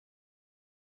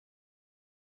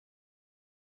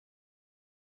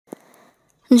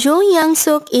Jung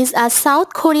Suk is a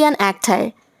South Korean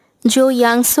actor.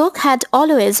 Jung Suk had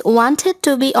always wanted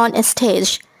to be on a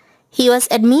stage. He was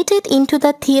admitted into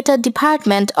the theatre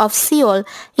department of Seoul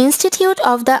Institute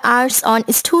of the Arts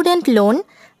on student loan,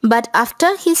 but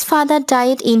after his father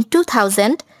died in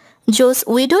 2000, Jo's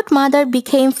widowed mother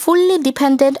became fully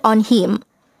dependent on him.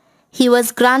 He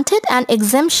was granted an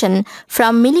exemption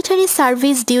from military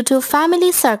service due to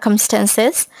family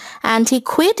circumstances, and he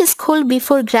quit school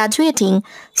before graduating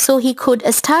so he could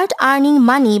start earning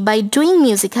money by doing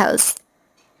musicals.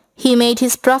 He made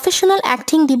his professional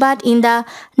acting debut in the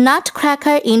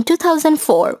Nutcracker in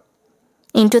 2004.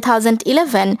 In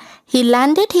 2011, he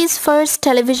landed his first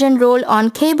television role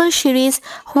on cable series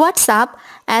What's Up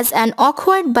as an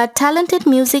awkward but talented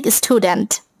music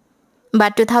student.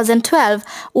 But 2012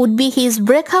 would be his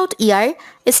breakout year,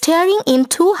 starring in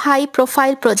two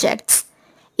high-profile projects.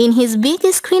 In his big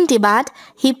screen debut,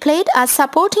 he played a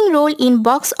supporting role in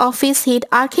box office hit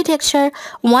Architecture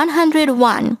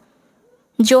 101.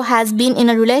 Jo has been in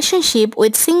a relationship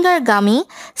with singer Gami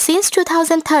since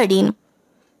 2013.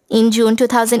 In June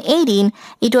 2018,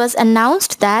 it was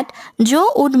announced that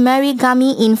Jo would marry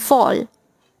Gami in fall.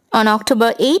 On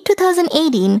October 8,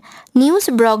 2018, news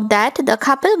broke that the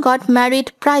couple got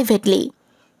married privately.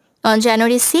 On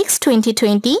January 6,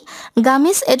 2020,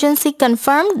 Gami's agency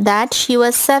confirmed that she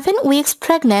was 7 weeks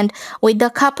pregnant with the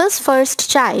couple's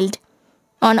first child.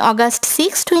 On August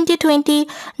 6, 2020,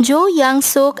 Jung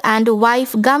Suk and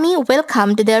wife Gami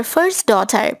welcomed their first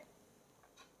daughter.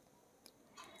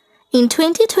 In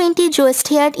 2020, Jo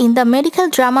starred in the medical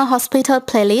drama Hospital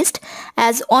Playlist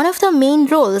as one of the main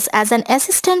roles as an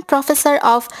assistant professor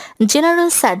of general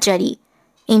surgery.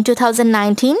 In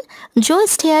 2019, Jo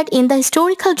starred in the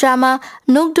historical drama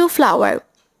Nukdu Flower.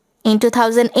 In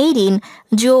 2018,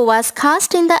 Jo was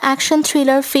cast in the action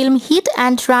thriller film Hit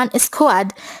and Run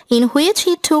Squad, in which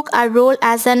he took a role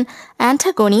as an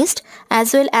antagonist,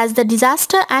 as well as the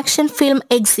disaster action film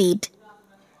Exit.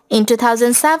 In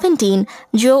 2017,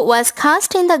 Jo was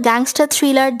cast in the gangster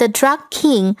thriller The Drug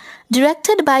King,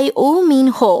 directed by Woo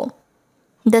Min-ho.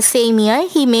 The same year,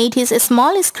 he made his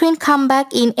small screen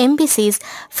comeback in MBC's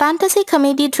fantasy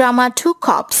comedy drama Two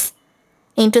Cops.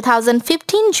 In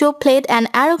 2015, Jo played an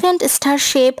arrogant star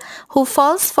chef who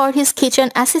falls for his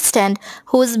kitchen assistant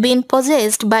who's been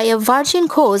possessed by a virgin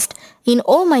ghost in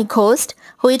Oh My Ghost,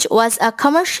 which was a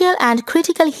commercial and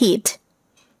critical hit.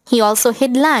 He also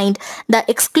headlined the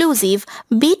exclusive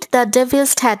Beat the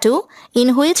Devil's Tattoo,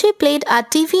 in which he played a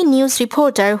TV news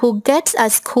reporter who gets a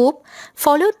scoop,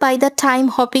 followed by the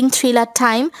time-hopping thriller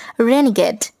Time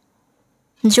Renegade.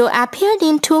 Jo appeared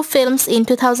in two films in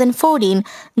 2014,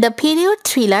 the period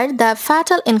thriller The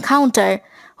Fatal Encounter,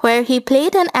 where he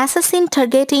played an assassin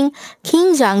targeting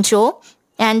King Jang-jo,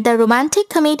 and the romantic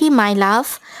comedy My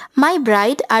Love, My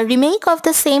Bride, a remake of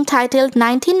the same titled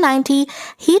 1990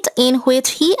 hit in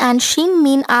which he and Shin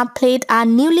Min-ah played a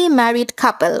newly married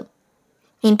couple.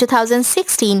 In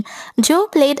 2016, Jo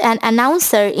played an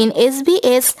announcer in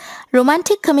SBS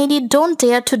romantic comedy Don't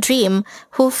Dare to Dream,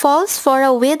 who falls for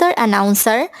a weather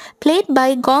announcer played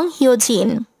by Gong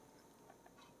Hyo-jin.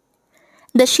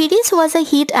 The series was a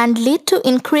hit and led to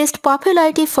increased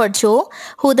popularity for Jo,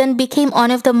 who then became one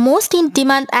of the most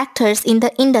in-demand actors in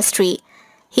the industry.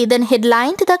 He then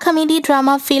headlined the comedy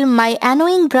drama film My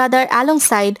Annoying Brother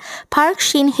alongside Park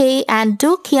Shin-hye and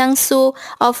Do Kyung-soo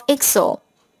of EXO.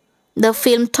 The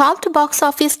film topped box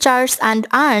office charts and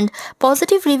earned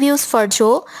positive reviews for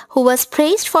Jo, who was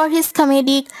praised for his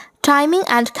comedic timing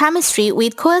and chemistry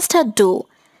with co-star Do.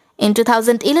 In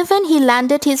 2011, he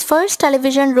landed his first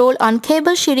television role on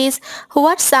cable series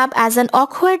What's Up as an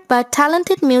awkward but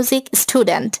talented music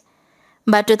student.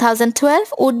 But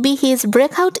 2012 would be his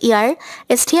breakout year,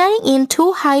 starring in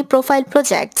two high-profile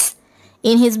projects.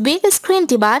 In his big screen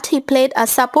debut, he played a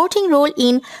supporting role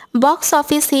in box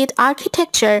office hit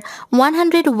Architecture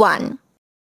 101.